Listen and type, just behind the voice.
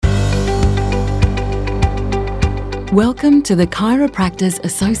Welcome to the Chiropractors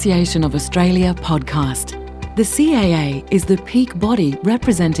Association of Australia podcast. The CAA is the peak body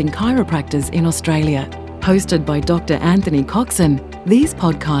representing chiropractors in Australia. Hosted by Dr. Anthony Coxon, these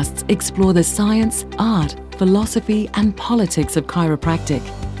podcasts explore the science, art, philosophy and politics of chiropractic,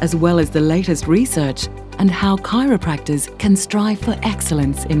 as well as the latest research and how chiropractors can strive for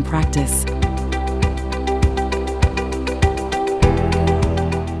excellence in practice.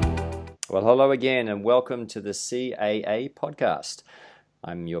 Well, hello again and welcome to the CAA podcast.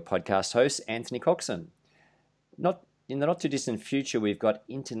 I'm your podcast host, Anthony Coxon. In the not too distant future, we've got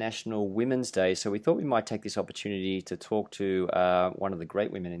International Women's Day, so we thought we might take this opportunity to talk to one of the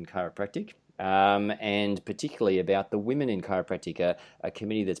great women in chiropractic, and particularly about the Women in Chiropractic, a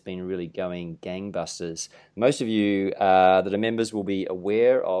committee that's been really going gangbusters. Most of you that are members will be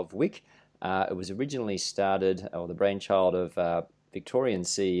aware of WIC. It was originally started, or the brainchild of Victorian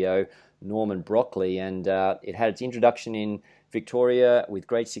CEO Norman Brockley, and it had its introduction in Victoria with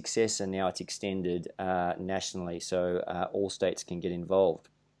great success, and now it's extended nationally, so all states can get involved.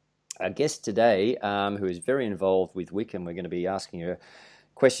 Our guest today, who is very involved with WIC, and we're going to be asking her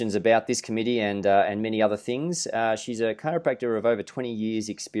questions about this committee and many other things. She's a chiropractor of over 20 years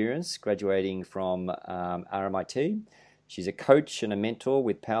experience, graduating from RMIT. She's a coach and a mentor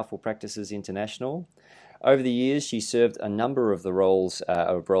with Powerful Practices International. Over the years, she served a number of the roles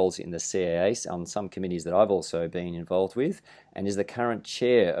in the CAA on some committees that I've also been involved with, and is the current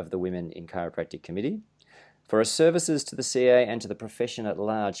chair of the Women in Chiropractic Committee. For her services to the CAA and to the profession at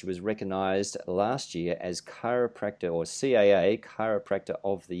large, she was recognised last year as Chiropractor or CAA Chiropractor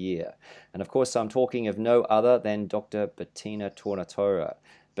of the Year. And of course, I'm talking of no other than Dr. Bettina Tornatore.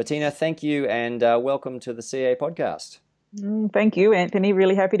 Bettina, thank you and welcome to the CAA podcast. Thank you, Anthony.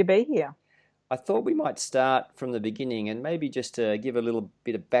 Really happy to be here. I thought we might start from the beginning and maybe just to give a little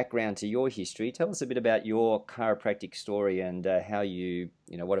bit of background to your history. Tell us a bit about your chiropractic story and how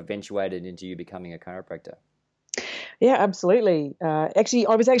what eventuated into you becoming a chiropractor. Yeah, absolutely. Actually,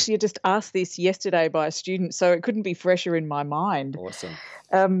 I was just asked this yesterday by a student, so it couldn't be fresher in my mind.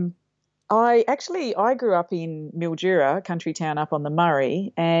 Awesome. I grew up in Mildura, a country town up on the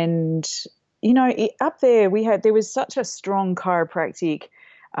Murray, and up there there was such a strong chiropractic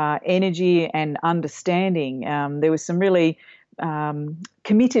energy and understanding. There was some really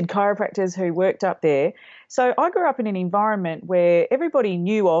committed chiropractors who worked up there. So I grew up in an environment where everybody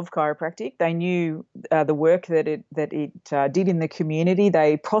knew of chiropractic. They knew the work that it did in the community.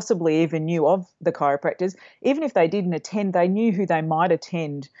 They possibly even knew of the chiropractors. Even if they didn't attend, they knew who they might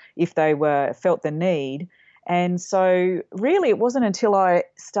attend if they felt the need. And so really it wasn't until I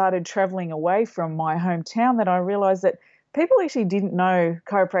started traveling away from my hometown that I realized that people actually didn't know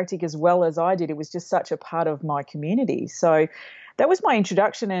chiropractic as well as I did. It was just such a part of my community. So that was my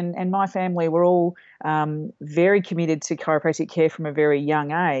introduction, and my family were all very committed to chiropractic care from a very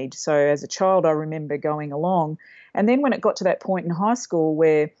young age. So as a child, I remember going along. And then when it got to that point in high school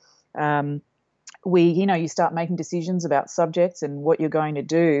where you start making decisions about subjects and what you're going to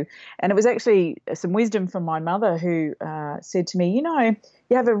do. And it was actually some wisdom from my mother who said to me,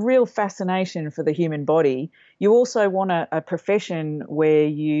 you have a real fascination for the human body. You also want a profession where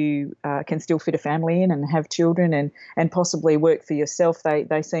you can still fit a family in and have children and possibly work for yourself.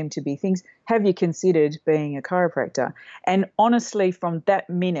 They seem to be things. Have you considered being a chiropractor? And honestly, from that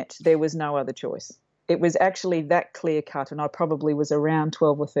minute, there was no other choice. It was actually that clear cut, and I probably was around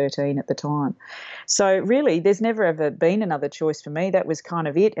 12 or 13 at the time. So really, there's never ever been another choice for me. That was kind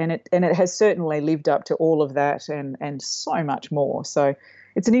of it, and it has certainly lived up to all of that and so much more. So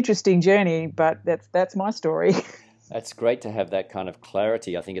it's an interesting journey, but that's my story. That's great to have that kind of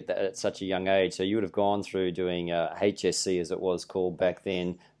clarity, I think, at such a young age. So you would have gone through doing HSC, as it was called back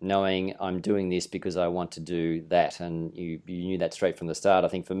then, knowing I'm doing this because I want to do that, and you knew that straight from the start. I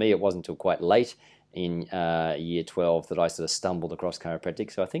think for me, it wasn't until quite late in year 12 that I sort of stumbled across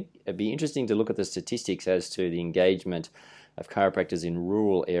chiropractic. So I think it'd be interesting to look at the statistics as to the engagement of chiropractors in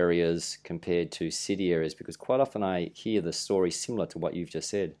rural areas compared to city areas, because quite often I hear the story similar to what you've just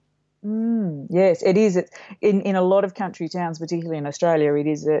said. Yes, it is. In a lot of country towns, particularly in Australia,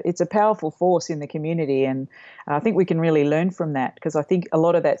 it's a powerful force in the community, and I think we can really learn from that, because I think a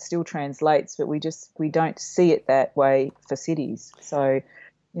lot of that still translates, but we don't see it that way for cities. So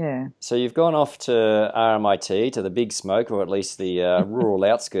yeah. So you've gone off to RMIT, to the Big Smoke, or at least the rural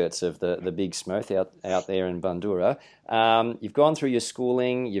outskirts of the Big Smoke out there in Bundoora. You've gone through your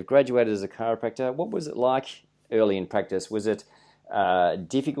schooling. You've graduated as a chiropractor. What was it like early in practice? Was it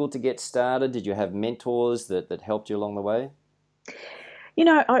difficult to get started? Did you have mentors that helped you along the way?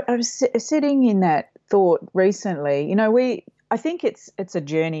 I was sitting in that thought recently. I think it's a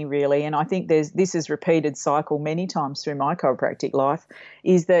journey really, and I think this is repeated cycle many times through my chiropractic life,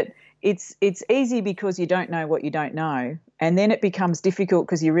 is that it's easy because you don't know what you don't know, and then it becomes difficult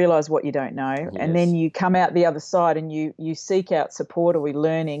because you realise what you don't know, Yes. and then you come out the other side and you seek out support or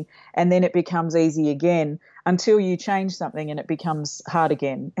learning, and then it becomes easy again until you change something and it becomes hard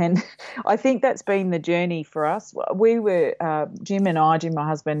again. And I think that's been the journey for us. We were Jim, my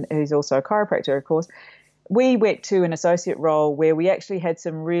husband, who's also a chiropractor, of course. We went to an associate role where we actually had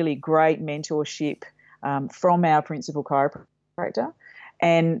some really great mentorship from our principal chiropractor,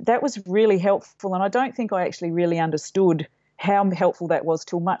 and that was really helpful. And I don't think I actually really understood how helpful that was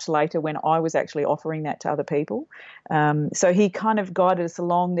till much later when I was actually offering that to other people. So he kind of guided us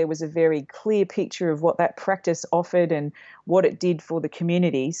along. There was a very clear picture of what that practice offered and what it did for the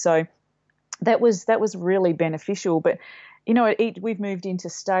community. So that was really beneficial. But we've moved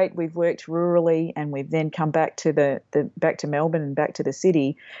interstate, we've worked rurally, and we've then come back to back to Melbourne and back to the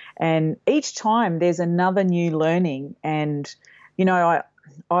city. And each time there's another new learning. And,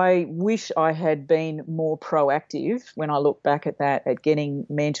 I wish I had been more proactive when I look back at that, at getting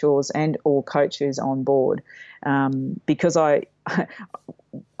mentors and or coaches on board, because I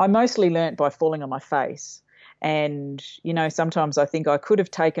mostly learnt by falling on my face. And, sometimes I think I could have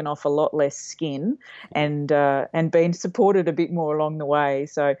taken off a lot less skin and been supported a bit more along the way.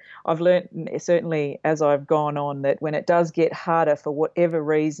 So I've learnt, certainly as I've gone on, that when it does get harder for whatever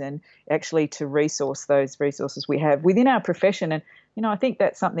reason, actually to resource those resources we have within our profession. And, I think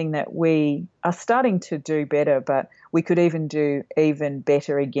that's something that we are starting to do better, but we could even do even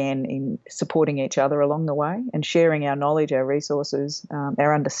better again in supporting each other along the way and sharing our knowledge, our resources,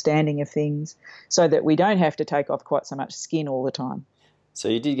 our understanding of things, so that we don't have to take off quite so much skin all the time. So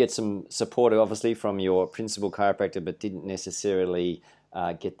you did get some support, obviously, from your principal chiropractor, but didn't necessarily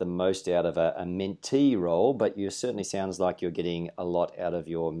get the most out of a mentee role, but you certainly sounds like you're getting a lot out of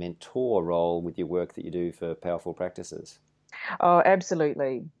your mentor role with your work that you do for Powerful Practices. Oh,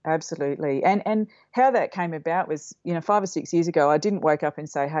 absolutely. Absolutely. And how that came about was, 5 or 6 years ago, I didn't wake up and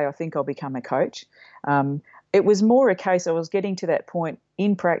say, hey, I think I'll become a coach. It was more a case I was getting to that point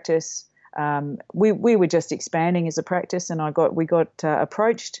in practice. We were just expanding as a practice, and we got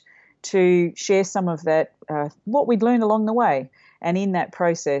approached to share some of that, what we'd learned along the way. And in that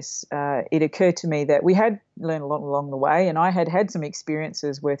process, it occurred to me that we had learned a lot along the way, and I had some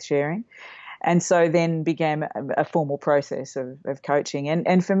experiences worth sharing. And so then began a formal process of coaching.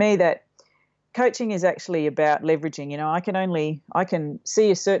 And for me, that coaching is actually about leveraging. I can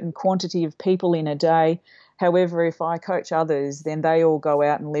see a certain quantity of people in a day. However, if I coach others, then they all go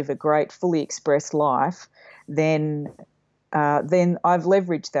out and live a great, fully expressed life. Then I've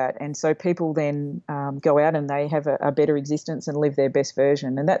leveraged that. And so people then go out and they have a better existence and live their best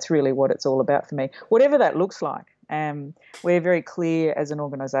version. And that's really what it's all about for me, whatever that looks like. We're very clear as an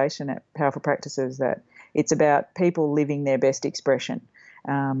organisation at Powerful Practices that it's about people living their best expression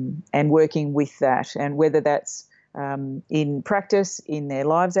and working with that, and whether that's in practice, in their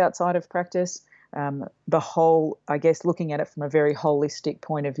lives outside of practice, the whole, I guess, looking at it from a very holistic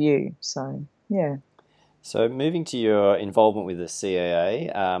point of view. So, yeah. So moving to your involvement with the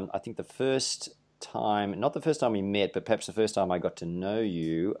CAA, I think the first time, not the first time we met, but perhaps the first time I got to know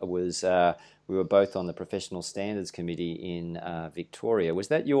you was we were both on the Professional Standards Committee in Victoria. Was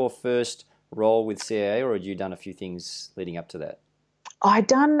that your first role with CAA, or had you done a few things leading up to that? I'd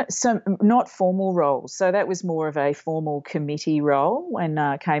done some not formal roles, so that was more of a formal committee role when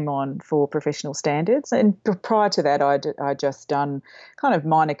came on for professional standards. And prior to that, I'd just done kind of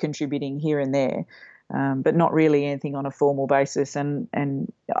minor contributing here and there, but not really anything on a formal basis.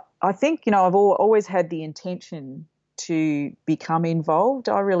 And I think, I've always had the intention to become involved.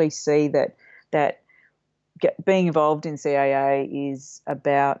 I really see that being involved in CAA is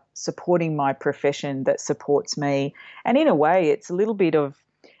about supporting my profession that supports me. And in a way, it's a little bit of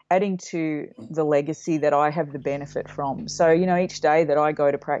adding to the legacy that I have the benefit from. So, each day that I go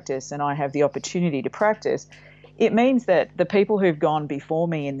to practice and I have the opportunity to practice, it means that the people who've gone before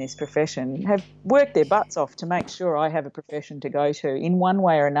me in this profession have worked their butts off to make sure I have a profession to go to in one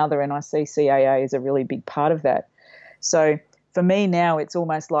way or another, and I see CAA as a really big part of that. So for me now, it's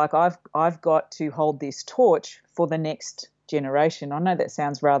almost like I've got to hold this torch for the next generation. I know that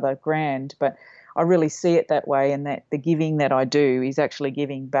sounds rather grand, but I really see it that way, and that the giving that I do is actually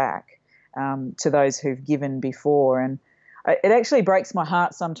giving back to those who've given before. And it actually breaks my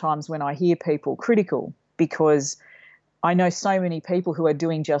heart sometimes when I hear people critical, because I know so many people who are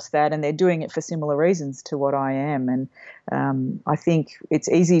doing just that, and they're doing it for similar reasons to what I am. And I think it's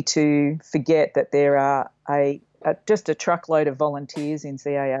easy to forget that there are just a truckload of volunteers in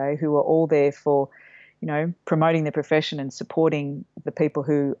CAA who are all there for, promoting the profession and supporting the people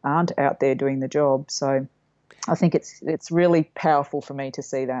who aren't out there doing the job. So I think it's really powerful for me to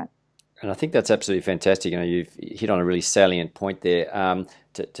see that. And I think that's absolutely fantastic. You've hit on a really salient point there.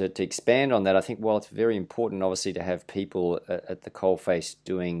 To expand on that, I think while it's very important, obviously, to have people at the coalface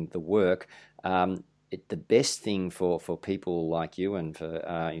doing the work, the best thing for people like you and for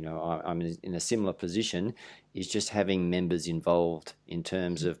I'm in a similar position, is just having members involved in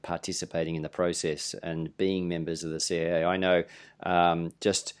terms of participating in the process and being members of the CAA. I know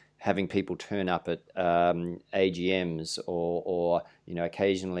just having people turn up at AGMs or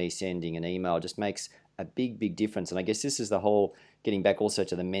occasionally sending an email just makes a big difference. And I guess this is the whole, getting back also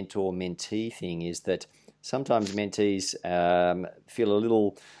to the mentor-mentee thing, is that sometimes mentees feel a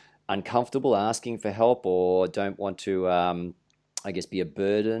little uncomfortable asking for help or don't want to be a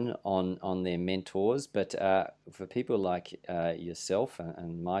burden on their mentors. But for people like yourself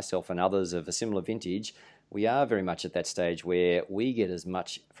and myself and others of a similar vintage, we are very much at that stage where we get as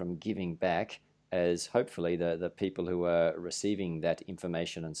much from giving back as hopefully the people who are receiving that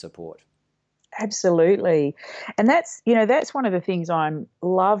information and support. Absolutely. And that's one of the things I'm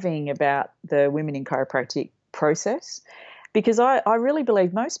loving about the Women in Chiropractic process, because I really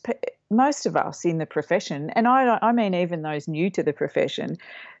believe most of us in the profession, and I mean even those new to the profession,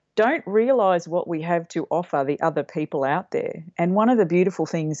 don't realise what we have to offer the other people out there. And one of the beautiful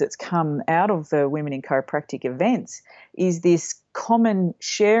things that's come out of the Women in Chiropractic events is this common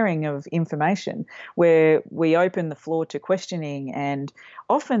sharing of information where we open the floor to questioning, and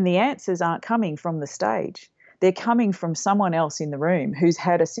often the answers aren't coming from the stage. They're coming from someone else in the room who's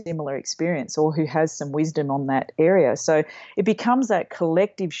had a similar experience or who has some wisdom on that area. So it becomes that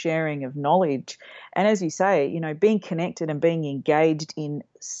collective sharing of knowledge. And as you say, being connected and being engaged in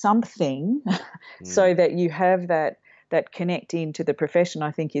something so that you have that connect into the profession, I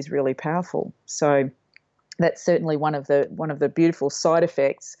think is really powerful. So that's certainly one of the beautiful side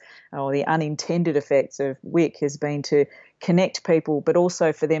effects, or the unintended effects of WIC, has been to connect people, but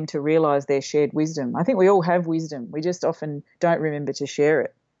also for them to realise their shared wisdom. I think we all have wisdom. We just often don't remember to share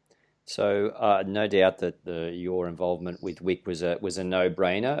it. So no doubt that your involvement with WIC was a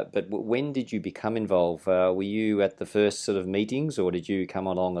no-brainer. But when did you become involved? Were you at the first sort of meetings, or did you come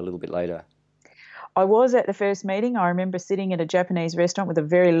along a little bit later? I was at the first meeting. I remember sitting at a Japanese restaurant with a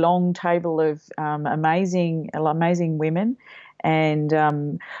very long table of amazing women. And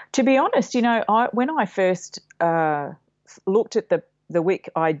to be honest, when I first looked at the WIC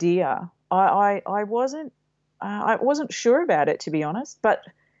idea, I wasn't sure about it, to be honest.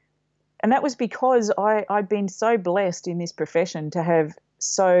 And that was because I'd been so blessed in this profession to have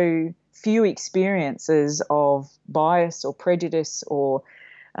so few experiences of bias or prejudice or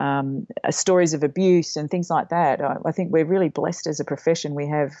stories of abuse and things like that. I think we're really blessed as a profession.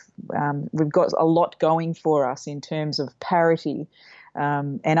 We've got a lot going for us in terms of parity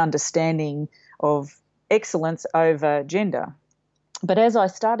and understanding of excellence over gender. But as I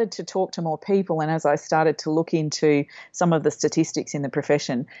started to talk to more people and as I started to look into some of the statistics in the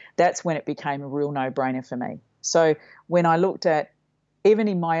profession, that's when it became a real no-brainer for me. So when I looked at, even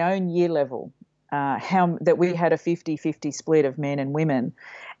in my own year level, that we had a 50-50 split of men and women,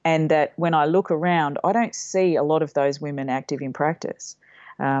 and that when I look around, I don't see a lot of those women active in practice.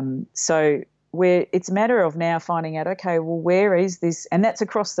 So it's a matter of now finding out, okay, well, where is this? And that's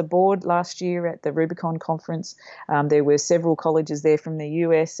across the board. Last year at the Rubicon conference, there were several colleges there from the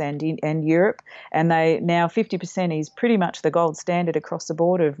US and Europe, and now 50% is pretty much the gold standard across the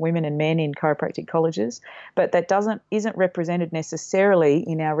board of women and men in chiropractic colleges. But that isn't represented necessarily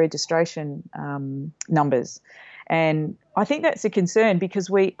in our registration numbers. And I think that's a concern because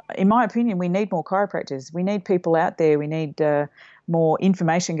in my opinion, we need more chiropractors. We need people out there. We need more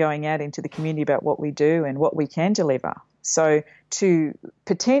information going out into the community about what we do and what we can deliver. So to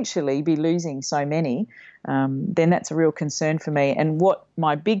potentially be losing so many, then that's a real concern for me. And what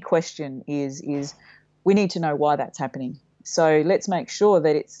my big question is we need to know why that's happening. So let's make sure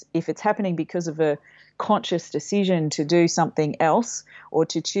that if it's happening because of a conscious decision to do something else or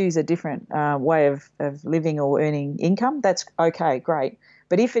to choose a different way of living or earning income, that's okay, great.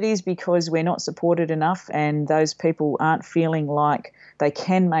 But if it is because we're not supported enough and those people aren't feeling like they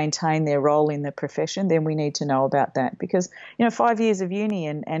can maintain their role in the profession, then we need to know about that. Because, 5 years of uni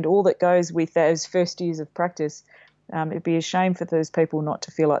and all that goes with those first years of practice, it'd be a shame for those people not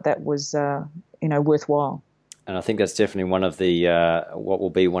to feel like that was, worthwhile. And I think that's definitely one of the what will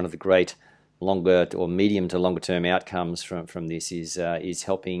be one of the great longer or medium to longer term outcomes from this is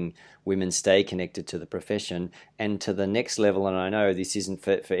helping women stay connected to the profession and to the next level. And I know this isn't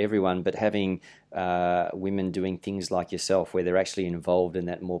for everyone, but having women doing things like yourself, where they're actually involved in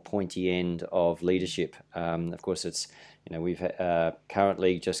that more pointy end of leadership. Of course, it's, we've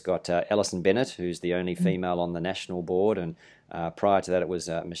currently just got Alison Bennett, who's the only female on the national board, and prior to that it was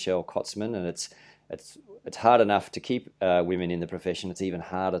Michelle Kotzman, and it's hard enough to keep women in the profession. It's even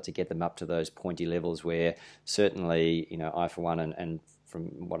harder to get them up to those pointy levels where certainly, I for one, and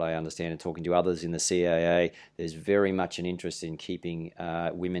from what I understand and talking to others in the CAA, there's very much an interest in keeping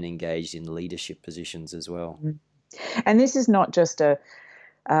women engaged in leadership positions as well. And this is not just a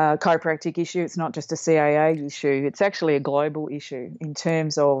chiropractic issue. It's not just a CAA issue. It's actually a global issue in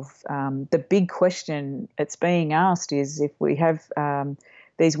terms of the big question that's being asked is, if we have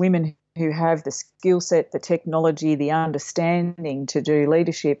these women who have the skill set, the technology, the understanding to do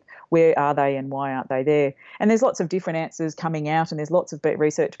leadership, where are they and why aren't they there? And there's lots of different answers coming out, and there's lots of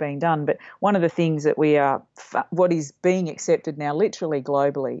research being done. But one of the things that what is being accepted now literally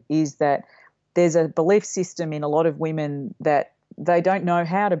globally is that there's a belief system in a lot of women that they don't know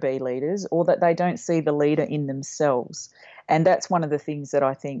how to be leaders, or that they don't see the leader in themselves. And that's one of the things that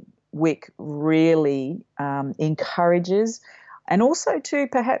I think WIC really encourages. And also too,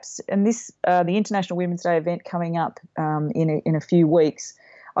 perhaps, and this the International Women's Day event coming up in a few weeks,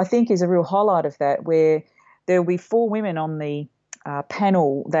 I think is a real highlight of that, where there will be 4 women on the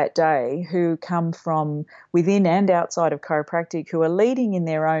panel that day who come from within and outside of chiropractic, who are leading in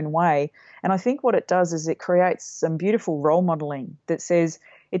their own way. And I think what it does is it creates some beautiful role modelling that says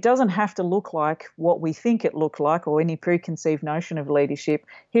it doesn't have to look like what we think it looked like, or any preconceived notion of leadership.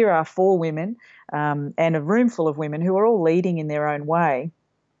 Here are 4 women and a room full of women who are all leading in their own way.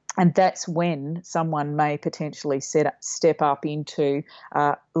 And that's when someone may potentially step up into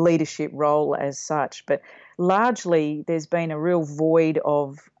a leadership role as such. But largely, there's been a real void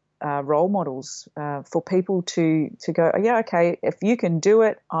of role models for people to go, yeah, okay, if you can do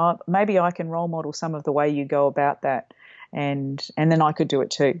it, maybe I can role model some of the way you go about that, and then I could do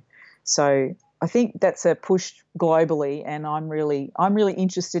it too. So I think that's a push globally, and I'm really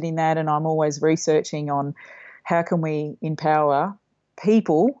interested in that, and I'm always researching on how can we empower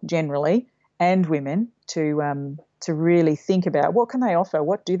people generally and women to really think about what can they offer,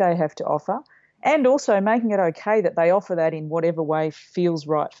 what do they have to offer, and also making it okay that they offer that in whatever way feels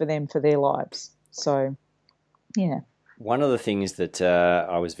right for them for their lives. So, yeah. One of the things that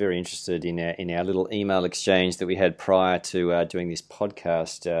I was very interested in our little email exchange that we had prior to doing this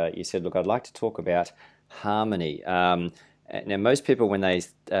podcast, you said, look, I'd like to talk about harmony. Now, most people, when they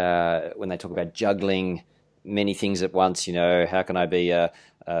talk about juggling many things at once, how can I be a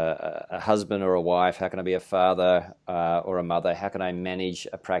husband or a wife? How can I be a father or a mother? How can I manage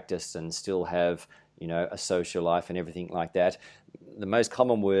a practice and still have, a social life and everything like that? The most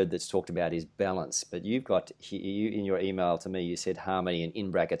common word that's talked about is balance, but you've got, in your email to me, you said harmony and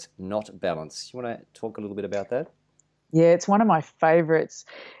in brackets, not balance. You want to talk a little bit about that? Yeah, it's one of my favourites.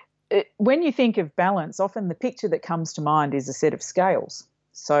 When you think of balance, often the picture that comes to mind is a set of scales.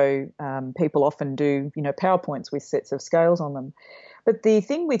 So people often do, PowerPoints with sets of scales on them. But the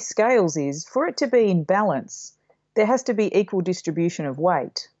thing with scales is, for it to be in balance, there has to be equal distribution of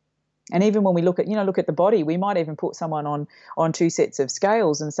weight. And even when we look at the body, we might even put someone on 2 sets of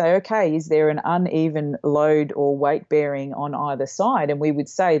scales and say, okay, is there an uneven load or weight bearing on either side? And we would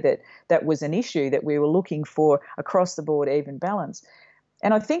say that was an issue, that we were looking for across the board even balance.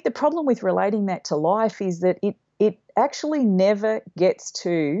 And I think the problem with relating that to life is that it actually never gets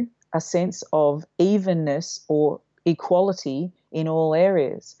to a sense of evenness or equality in all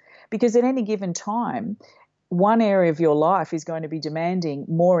areas. Because at any given time, one area of your life is going to be demanding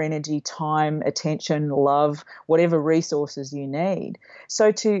more energy, time, attention, love, whatever resources you need.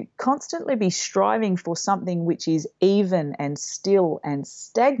 So to constantly be striving for something which is even and still and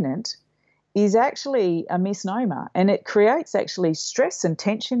stagnant is actually a misnomer, and it creates actually stress and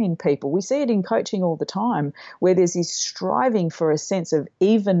tension in people. We see it in coaching all the time, where there's this striving for a sense of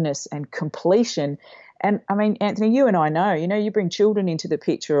evenness and completion. And I mean, Anthony, you and I know, you bring children into the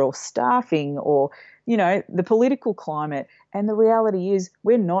picture, or staffing, or the political climate, and the reality is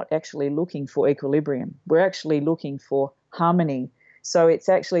we're not actually looking for equilibrium. We're actually looking for harmony. So it's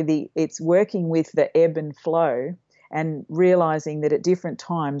actually it's working with the ebb and flow, and realizing that at different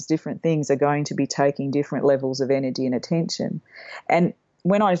times, different things are going to be taking different levels of energy and attention. And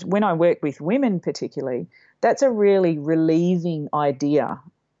when I work with women particularly, that's a really relieving idea.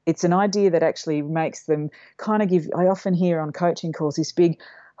 It's an idea that actually makes them kind of I often hear on coaching calls this big,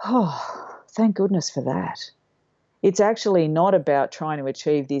 oh, thank goodness for that. It's actually not about trying to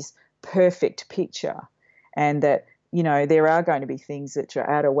achieve this perfect picture, and that, you know, there are going to be things that are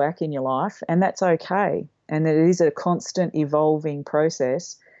out of whack in your life, and that's okay. And that it is a constant evolving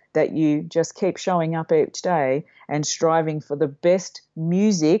process, that you just keep showing up each day and striving for the best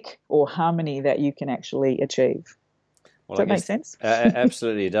music or harmony that you can actually achieve. Well, Does that make sense?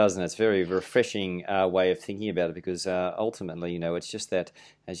 Absolutely, it does, and it's a very refreshing way of thinking about it, because ultimately, you know, it's just that,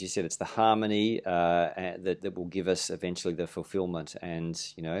 as you said, it's the harmony that will give us eventually the fulfillment,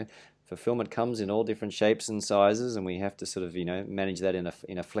 and, you know, fulfillment comes in all different shapes and sizes, and we have to sort of, you know, manage that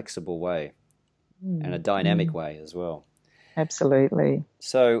in a flexible way and a dynamic way as well. Absolutely.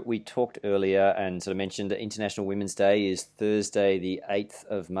 So we talked earlier and sort of mentioned that International Women's Day is Thursday, the 8th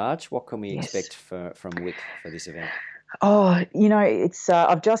of March. What can we expect from WIC for this event? Oh, you know, it's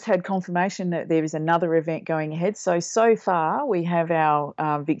I've just had confirmation that there is another event going ahead. So far we have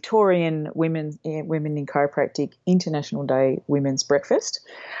our Victorian Women in Chiropractic International Day Women's Breakfast,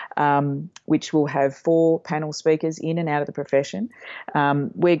 which will have 4 panel speakers in and out of the profession.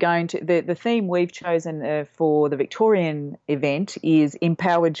 We're going to the theme we've chosen for the Victorian event is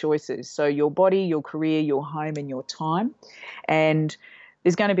empowered choices. So your body, your career, your home, and your time, and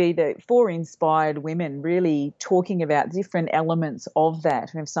there's going to be the 4 inspired women really talking about different elements of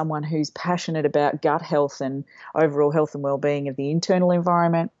that. We have someone who's passionate about gut health and overall health and well-being of the internal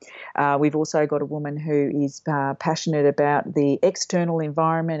environment. We've also got a woman who is passionate about the external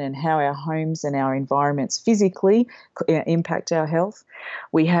environment and how our homes and our environments physically impact our health.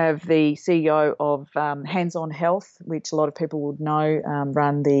 We have the CEO of Hands On Health, which a lot of people would know,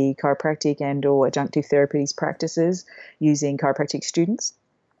 run the chiropractic and or adjunctive therapies practices using chiropractic students.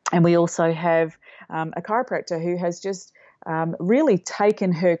 And we also have a chiropractor who has just really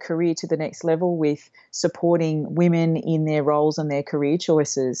taken her career to the next level with supporting women in their roles and their career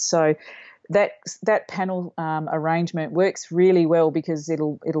choices. So that panel arrangement works really well, because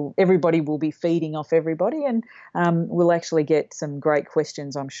everybody will be feeding off everybody, and we'll actually get some great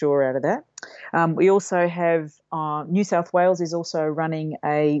questions, I'm sure, out of that. We also have New South Wales is also running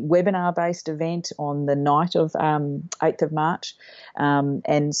a webinar-based event on the night of 8th of March,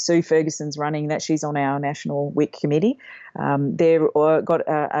 and Sue Ferguson's running that. She's on our National WIC committee. They've got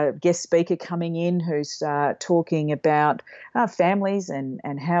a guest speaker coming in who's talking about families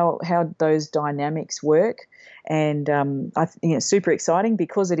and how those dynamics work. And super exciting,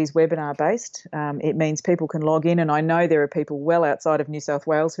 because it is webinar based. It means people can log in, and I know there are people well outside of New South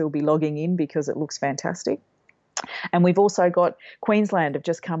Wales who will be logging in because it looks fantastic. And we've also got Queensland have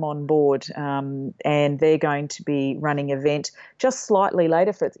just come on board, and they're going to be running an event just slightly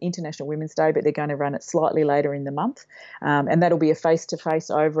later for International Women's Day, but they're going to run it slightly later in the month. And that'll be a face-to-face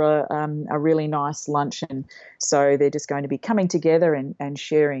over a really nice luncheon. So they're just going to be coming together and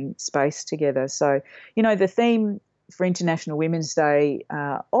sharing space together. So, you know, the theme for International Women's Day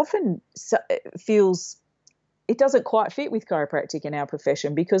often feels it doesn't quite fit with chiropractic in our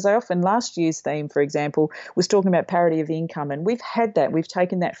profession, because last year's theme, for example, was talking about parity of income, and we've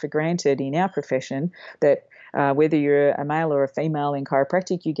taken that for granted in our profession, that whether you're a male or a female in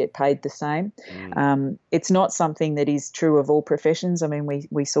chiropractic, you get paid the same. It's not something that is true of all professions. I mean,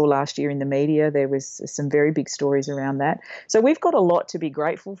 we saw last year in the media, there was some very big stories around that. So we've got a lot to be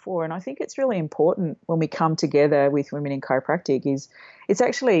grateful for, and I think it's really important when we come together with women in chiropractic is it's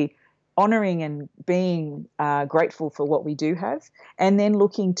actually honouring and being grateful for what we do have, and then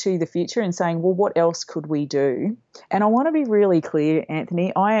looking to the future and saying, well, what else could we do? And I want to be really clear,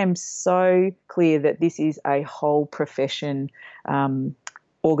 Anthony, I am so clear that this is a whole profession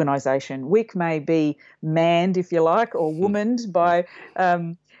organisation. WIC may be manned, if you like, or womaned by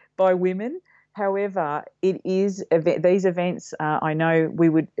women. However, it is these events. I know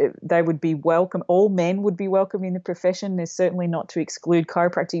they would be welcome. All men would be welcome in the profession. There's certainly not to exclude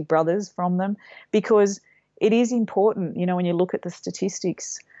chiropractic brothers from them, because it is important. You know, when you look at the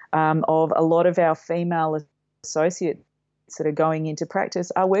statistics of a lot of our female associates that are going into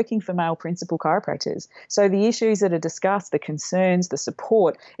practice are working for male principal chiropractors. So the issues that are discussed, the concerns, the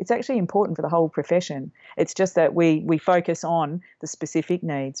support, it's actually important for the whole profession. It's just that we focus on the specific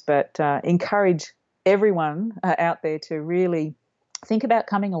needs, but encourage everyone out there to really think about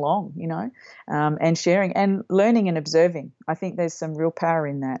coming along, you know, and sharing and learning and observing. I think there's some real power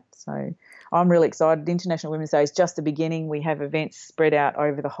in that. So I'm really excited. International Women's Day is just the beginning. We have events spread out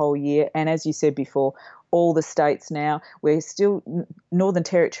over the whole year. And as you said before, all the states now, we're still Northern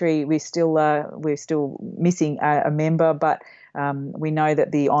Territory, we're still missing a member, but we know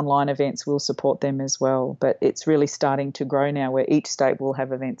that the online events will support them as well. But it's really starting to grow now, where each state will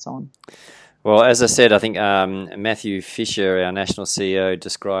have events on. Well, as I said, I think Matthew Fisher, our national CEO,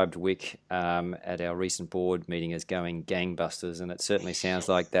 described WIC at our recent board meeting as going gangbusters, and it certainly sounds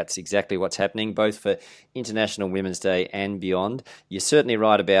like that's exactly what's happening, both for International Women's Day and beyond. You're certainly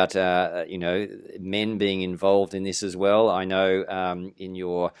right about men being involved in this as well. I know in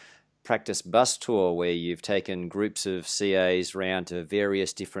your practice bus tour where you've taken groups of CAs round to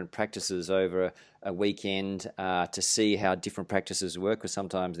various different practices over a weekend to see how different practices work, because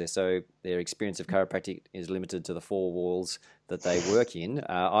sometimes their experience of chiropractic is limited to the four walls that they work in.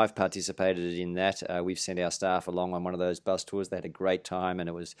 I've participated in that. We've sent our staff along on one of those bus tours. They had a great time, and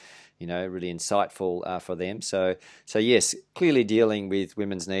it was, really insightful for them. So yes, clearly dealing with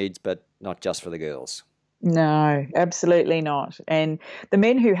women's needs, but not just for the girls. No, absolutely not. And the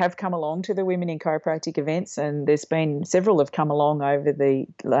men who have come along to the Women in Chiropractic events, and there's been several have come along over the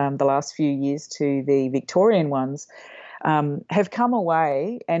last few years to the Victorian ones, have come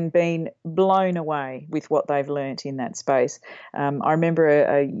away and been blown away with what they've learnt in that space. I remember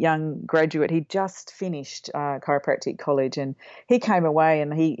a young graduate, he'd just finished chiropractic college, and he came away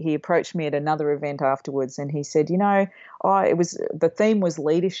and he approached me at another event afterwards, and he said, the theme was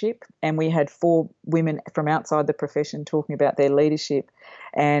leadership, and we had 4 women from outside the profession talking about their leadership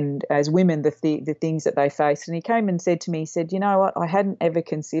and as women the things that they faced. And he came and said to me, he said, you know what, I hadn't ever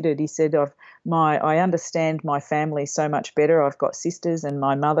considered, he said, I understand my family so much better. I've got sisters and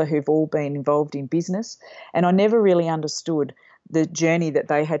my mother who've all been involved in business, and I never really understood the journey that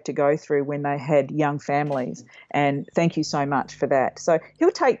they had to go through when they had young families. And thank you so much for that. So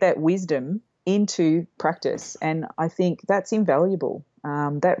he'll take that wisdom into practice, and I think that's invaluable.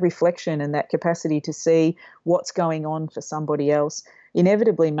 That reflection and that capacity to see what's going on for somebody else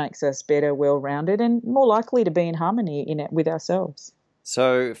inevitably makes us better, well-rounded, and more likely to be in harmony in it with ourselves.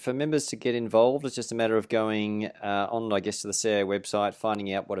 So for members to get involved, it's just a matter of going on, I guess, to the CAA website,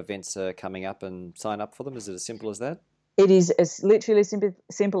 finding out what events are coming up and sign up for them. Is it as simple as that? It is as literally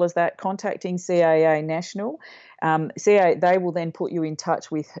simple as that, contacting CAA National. CAA, they will then put you in touch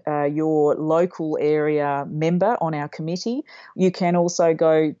with your local area member on our committee. You can also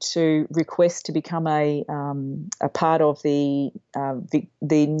go to request to become a part of the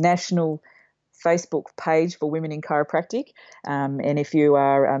national Facebook page for Women in Chiropractic, and if you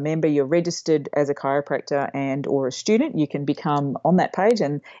are a member, you're registered as a chiropractor and or a student, you can become on that page,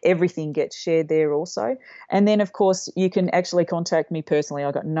 and everything gets shared there also. And then, of course, you can actually contact me personally.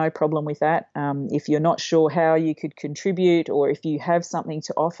 I've got no problem with that. If you're not sure how you could contribute, or if you have something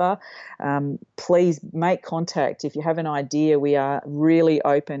to offer, please make contact. If you have an idea, we are really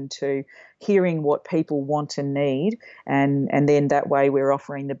open to hearing what people want and need, and then that way we're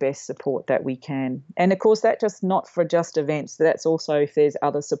offering the best support that we can. And of course, that's just not for just events, that's also if there's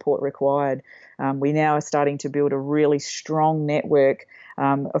other support required. We now are starting to build a really strong network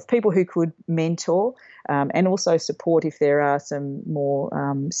of people who could mentor and also support if there are some more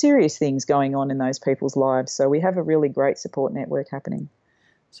serious things going on in those people's lives. So we have a really great support network happening.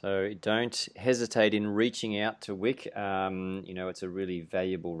 So don't hesitate in reaching out to WIC. It's a really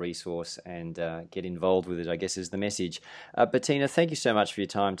valuable resource, and get involved with it, I guess, is the message. Bettina, thank you so much for your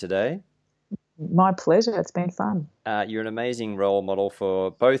time today. My pleasure. It's been fun. You're an amazing role model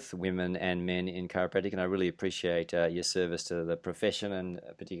for both women and men in chiropractic, and I really appreciate your service to the profession and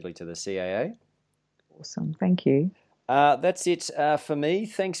particularly to the CAA. Awesome. Thank you. That's it for me.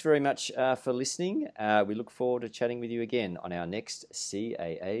 Thanks very much for listening. We look forward to chatting with you again on our next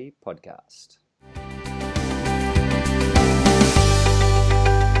CAA podcast.